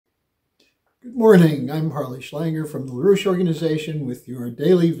Good morning, I'm Harley Schlanger from the LaRouche Organization with your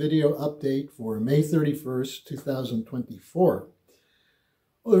daily video update for May 31st, 2024.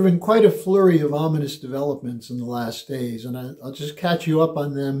 Well, there have been quite a flurry of ominous developments in the last days, and I'll just catch you up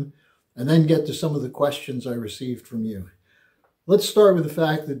on them and then get to some of the questions I received from you. Let's start with the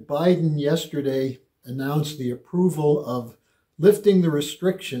fact that Biden yesterday announced the approval of lifting the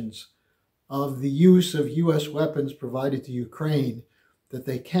restrictions of the use of U.S. weapons provided to Ukraine, that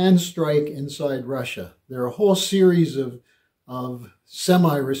they can strike inside Russia. There are a whole series of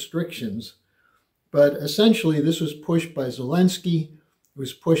semi-restrictions, but essentially this was pushed by Zelensky, it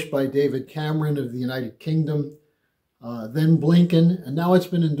was pushed by David Cameron of the United Kingdom, then Blinken, and now it's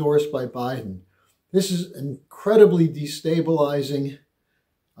been endorsed by Biden. This is incredibly destabilizing.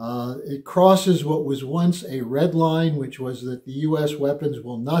 It crosses what was once a red line, which was that the U.S. weapons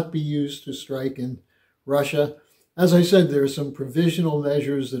will not be used to strike in Russia. As I said, there are some provisional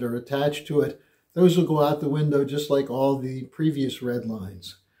measures that are attached to it. Those will go out the window just like all the previous red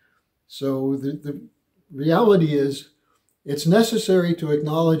lines. So the reality is it's necessary to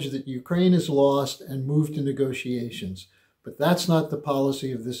acknowledge that Ukraine is lost and move to negotiations. But that's not the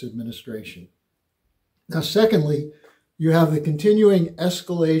policy of this administration. Now, secondly, you have the continuing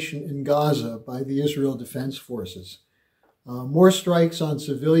escalation in Gaza by the Israel Defense Forces. More strikes on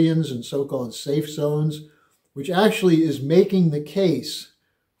civilians in so-called safe zones, which actually is making the case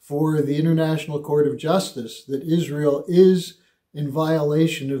for the International Court of Justice that Israel is in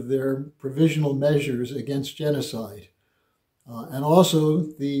violation of their provisional measures against genocide. And also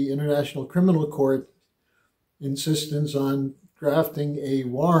the International Criminal Court insistence on drafting a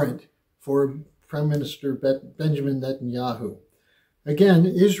warrant for Prime Minister Benjamin Netanyahu. Again,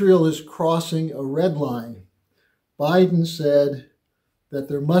 Israel is crossing a red line. Biden said that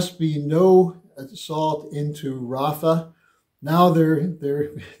there must be no assault into Rafah. Now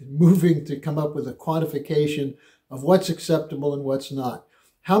they're moving to come up with a quantification of what's acceptable and what's not.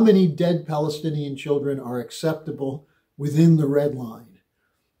 How many dead Palestinian children are acceptable within the red line?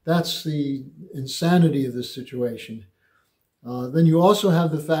 That's the insanity of this situation. Then you also have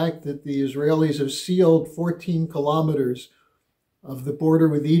the fact that the Israelis have sealed 14 kilometers of the border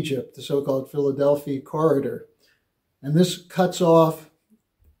with Egypt, the so-called Philadelphia corridor. And this cuts off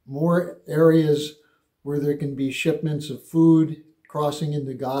more areas where there can be shipments of food crossing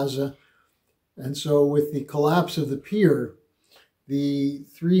into Gaza. And so with the collapse of the pier, the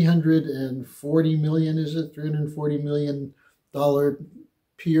 $340 million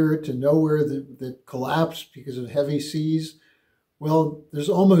pier to nowhere that collapsed because of heavy seas, well, there's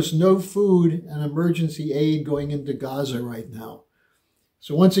almost no food and emergency aid going into Gaza right now.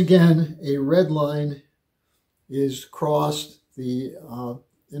 So once again, a red line is crossed. The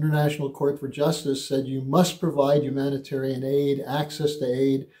International Court for Justice said you must provide humanitarian aid, access to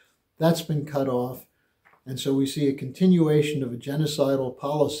aid. That's been cut off. And so we see a continuation of a genocidal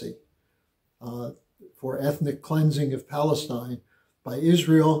policy for ethnic cleansing of Palestine by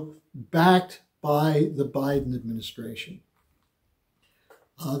Israel, backed by the Biden administration.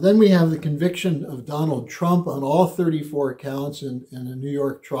 Then we have the conviction of Donald Trump on all 34 counts in a New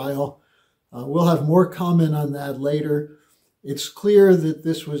York trial. We'll have more comment on that later. It's clear that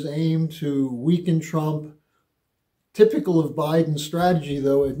this was aimed to weaken Trump. Typical of Biden's strategy,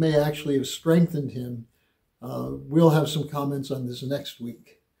 though, it may actually have strengthened him. We'll have some comments on this next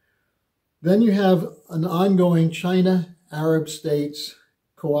week. Then you have an ongoing China-Arab states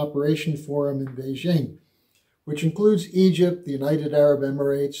cooperation forum in Beijing, which includes Egypt, the United Arab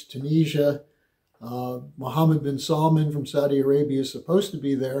Emirates, Tunisia. Mohammed bin Salman from Saudi Arabia is supposed to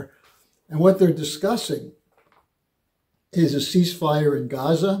be there. And what they're discussing is a ceasefire in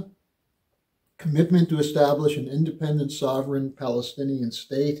Gaza, commitment to establish an independent, sovereign Palestinian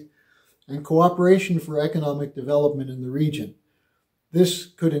state, and cooperation for economic development in the region. This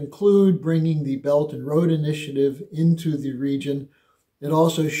could include bringing the Belt and Road Initiative into the region. It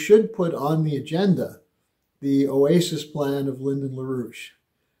also should put on the agenda the Oasis plan of Lyndon LaRouche.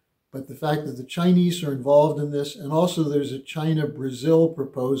 But the fact that the Chinese are involved in this, and also there's a China-Brazil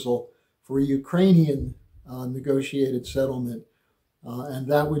proposal for a Ukrainian negotiated settlement, and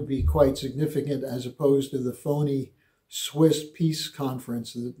that would be quite significant as opposed to the phony Swiss peace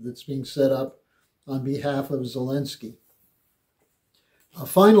conference that's being set up on behalf of Zelensky.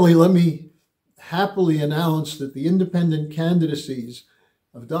 Finally, let me happily announce that the independent candidacies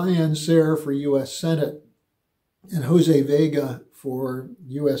of Diane Sare for U.S. Senate and Jose Vega for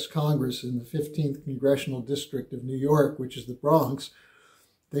U.S. Congress in the 15th Congressional District of New York, which is the Bronx,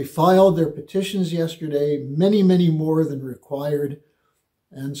 they filed their petitions yesterday, many more than required.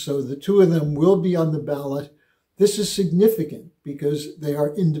 And so the two of them will be on the ballot. This is significant because they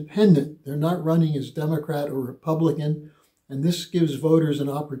are independent. They're not running as Democrat or Republican, and this gives voters an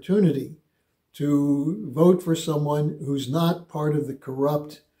opportunity to vote for someone who's not part of the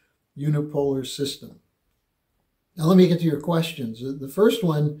corrupt unipolar system. Now let me get to your questions. The first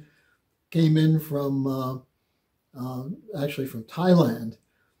one came in from, actually from Thailand.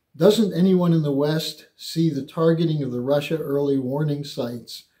 Doesn't anyone in the West see the targeting of the Russia early warning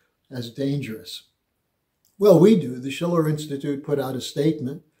sites as dangerous? Well, we do. The Schiller Institute put out a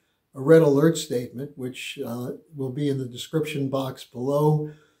statement, a red alert statement, which will be in the description box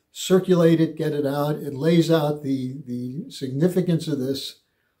below. Circulate it, get it out. It lays out the significance of this.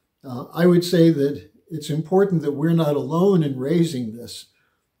 I would say that it's important that we're not alone in raising this.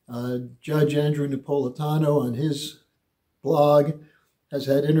 Judge Andrew Napolitano on his blog has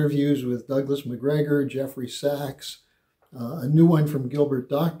had interviews with Douglas McGregor, Jeffrey Sachs, a new one from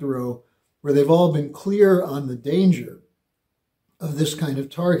Gilbert Doctorow, where they've all been clear on the danger of this kind of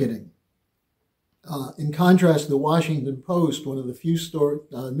targeting. In contrast, the Washington Post, one of the few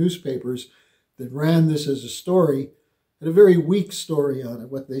newspapers that ran this as a story, had a very weak story on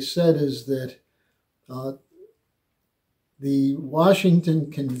it. What they said is that the Washington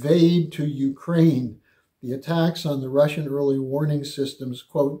conveyed to Ukraine the attacks on the Russian early warning systems,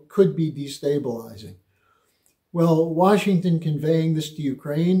 quote, could be destabilizing. Well, Washington conveying this to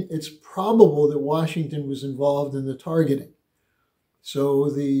Ukraine, it's probable that Washington was involved in the targeting. So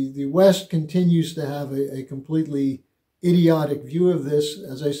the West continues to have a completely idiotic view of this.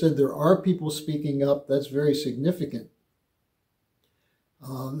 As I said, there are people speaking up. That's very significant.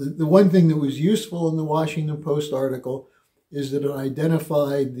 The one thing that was useful in the Washington Post article is that it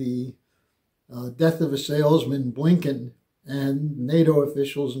identified the death of a salesman, Blinken, and NATO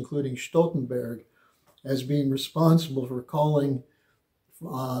officials, including Stoltenberg, as being responsible for calling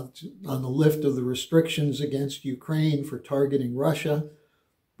on the lift of the restrictions against Ukraine for targeting Russia.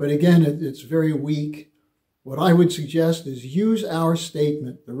 But again, it's very weak. What I would suggest is use our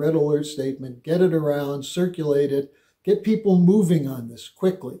statement, the red alert statement, get it around, circulate it, get people moving on this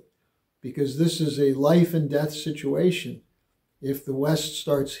quickly, because this is a life and death situation. If the West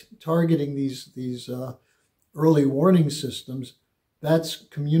starts targeting these early warning systems, that's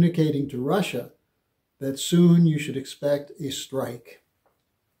communicating to Russia that soon you should expect a strike.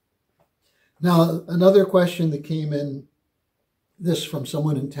 Now, another question that came in, this from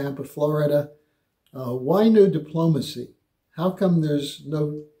someone in Tampa, Florida. Why no diplomacy? How come there's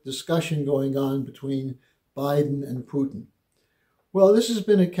no discussion going on between Biden and Putin? Well, this has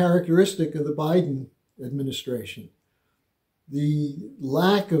been a characteristic of the Biden administration. The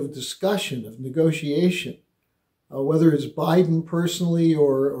lack of discussion, of negotiation, whether it's Biden personally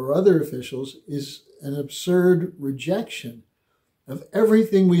or other officials, is an absurd rejection of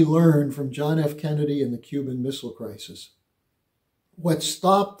everything we learned from John F. Kennedy and the Cuban Missile Crisis. What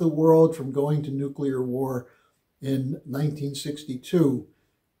stopped the world from going to nuclear war in 1962,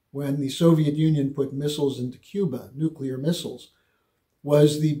 when the Soviet Union put missiles into Cuba, nuclear missiles,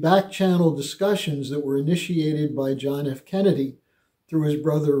 was the back-channel discussions that were initiated by John F. Kennedy through his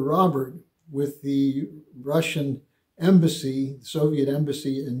brother Robert with the Russian embassy, Soviet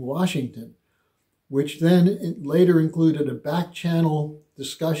embassy in Washington, which then later included a back-channel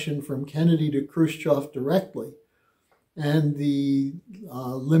discussion from Kennedy to Khrushchev directly, and the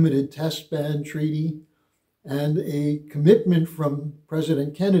limited test ban treaty, and a commitment from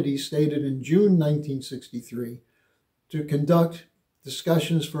President Kennedy stated in June 1963 to conduct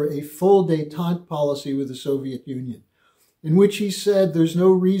discussions for a full détente policy with the Soviet Union, in which he said there's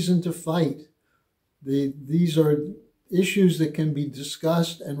no reason to fight. These are issues that can be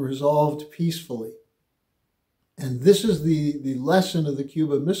discussed and resolved peacefully. And this is the lesson of the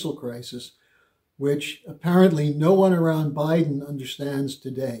Cuba Missile Crisis, which apparently no one around Biden understands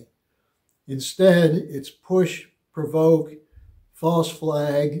today. Instead, it's push, provoke, false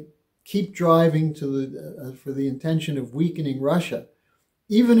flag, keep driving to for the intention of weakening Russia,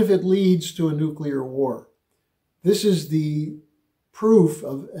 even if it leads to a nuclear war. This is the proof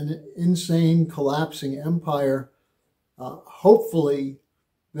of an insane, collapsing empire. Hopefully,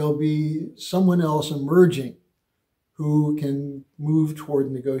 there'll be someone else emerging who can move toward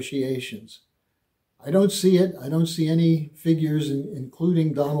negotiations. I don't see it. I don't see any figures,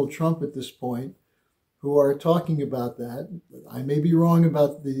 including Donald Trump at this point, who are talking about that. I may be wrong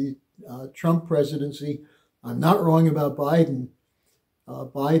about the Trump presidency. I'm not wrong about Biden.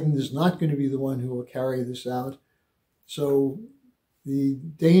 Biden is not going to be the one who will carry this out. So the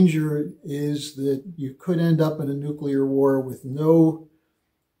danger is that you could end up in a nuclear war with no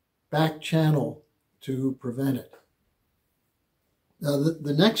back channel to prevent it. Now,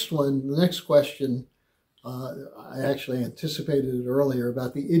 the next question I actually anticipated it earlier,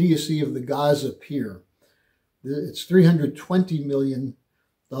 about the idiocy of the Gaza pier. It's $320 million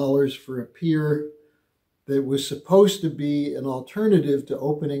for a pier that was supposed to be an alternative to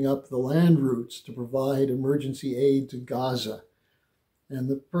opening up the land routes to provide emergency aid to Gaza. And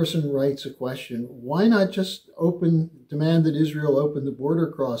the person writes a question: why not just demand that Israel open the border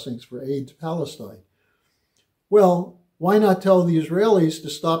crossings for aid to Palestine? Well, why not tell the Israelis to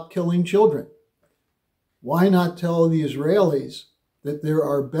stop killing children? Why not tell the Israelis that there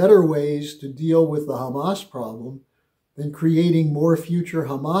are better ways to deal with the Hamas problem than creating more future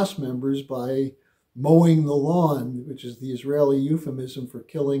Hamas members by mowing the lawn, which is the Israeli euphemism for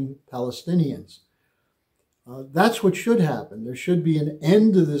killing Palestinians? That's what should happen. There should be an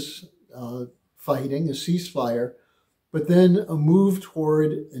end to this fighting, a ceasefire, but then a move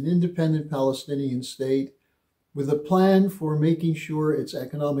toward an independent Palestinian state with a plan for making sure it's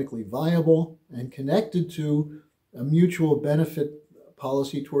economically viable and connected to a mutual benefit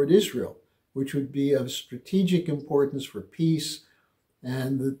policy toward Israel, which would be of strategic importance for peace.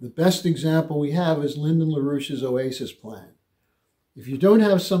 And the best example we have is Lyndon LaRouche's Oasis plan. If you don't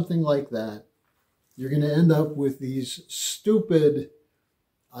have something like that, you're going to end up with these stupid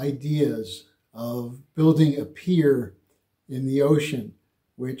ideas of building a pier in the ocean,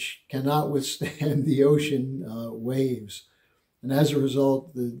 which cannot withstand the ocean waves. And as a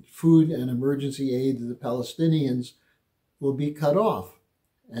result, the food and emergency aid to the Palestinians will be cut off.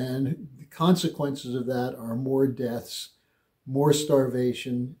 And the consequences of that are more deaths, more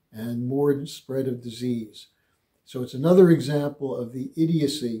starvation, and more spread of disease. So it's another example of the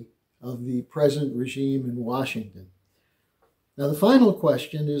idiocy of the present regime in Washington. Now, the final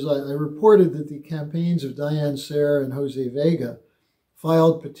question is, I reported that the campaigns of Diane Sare and Jose Vega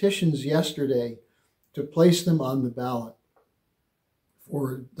filed petitions yesterday to place them on the ballot.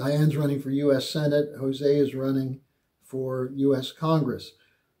 For Diane's running for U.S. Senate, Jose is running for U.S. Congress.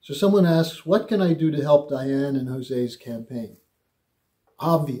 So someone asks, what can I do to help Diane and Jose's campaign?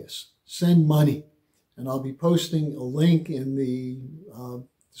 Obvious, send money. And I'll be posting a link in the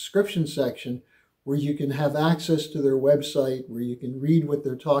description section where you can have access to their website, where you can read what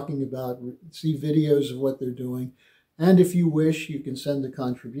they're talking about, see videos of what they're doing, and if you wish, you can send a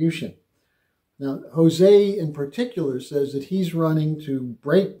contribution. Now, Jose in particular says that he's running to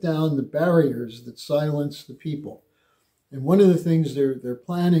break down the barriers that silence the people. And one of the things they're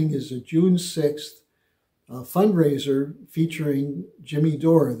planning is a June 6th fundraiser featuring Jimmy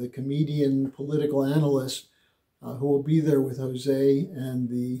Dore, the comedian political analyst, who will be there with Jose. And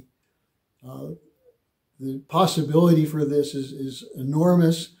the possibility for this is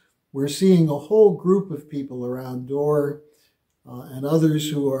enormous. We're seeing a whole group of people around Dore and others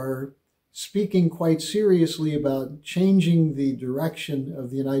who are speaking quite seriously about changing the direction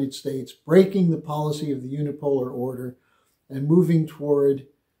of the United States, breaking the policy of the unipolar order, and moving toward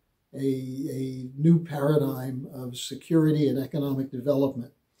a new paradigm of security and economic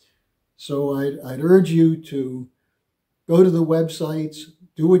development. So I'd urge you to go to the websites,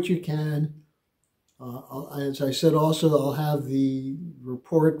 do what you can. As I said, also, I'll have the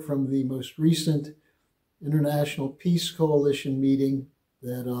report from the most recent International Peace Coalition meeting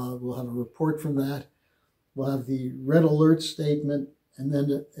that we'll have a report from that. We'll have the red alert statement and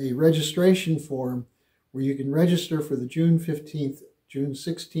then a registration form where you can register for the June 15th, June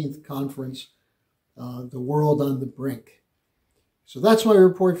 16th conference, The World on the Brink. So that's my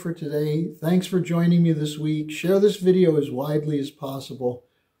report for today. Thanks for joining me this week. Share this video as widely as possible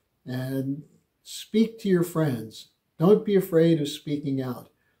and speak to your friends. Don't be afraid of speaking out.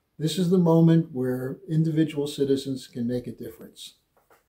 This is the moment where individual citizens can make a difference.